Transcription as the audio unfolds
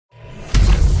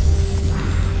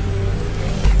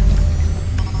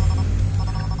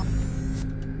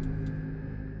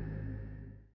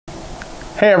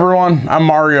Hey everyone, I'm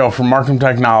Mario from MarCum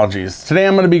Technologies. Today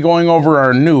I'm going to be going over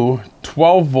our new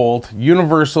 12 volt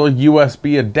universal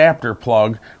USB adapter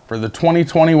plug for the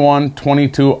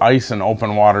 2021-22 ice and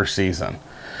open water season.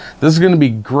 This is going to be a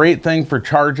great thing for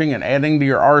charging and adding to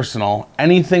your arsenal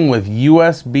anything with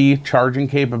USB charging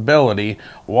capability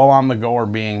while on the go or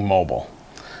being mobile.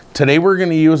 Today we're going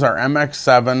to use our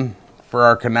MX7 for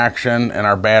our connection and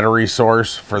our battery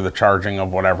source for the charging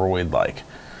of whatever we'd like.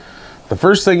 The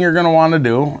first thing you're going to want to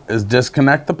do is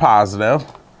disconnect the positive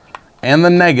and the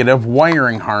negative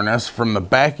wiring harness from the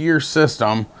back of your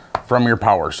system from your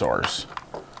power source.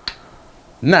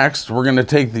 Next, we're going to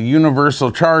take the universal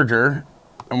charger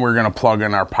and we're going to plug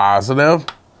in our positive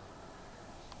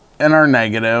and our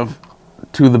negative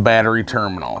to the battery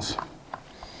terminals.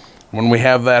 When we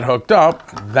have that hooked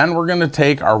up, then we're going to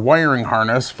take our wiring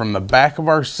harness from the back of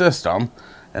our system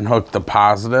and hook the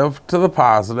positive to the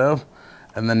positive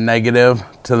and the negative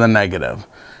to the negative.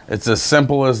 It's as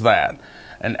simple as that.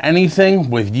 And anything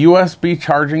with USB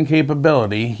charging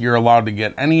capability, you're allowed to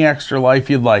get any extra life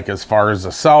you'd like as far as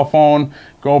a cell phone,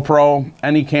 GoPro,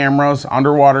 any cameras,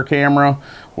 underwater camera,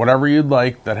 whatever you'd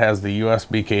like that has the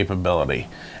USB capability.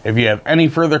 If you have any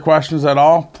further questions at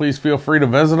all, please feel free to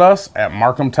visit us at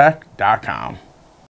marcumtech.com.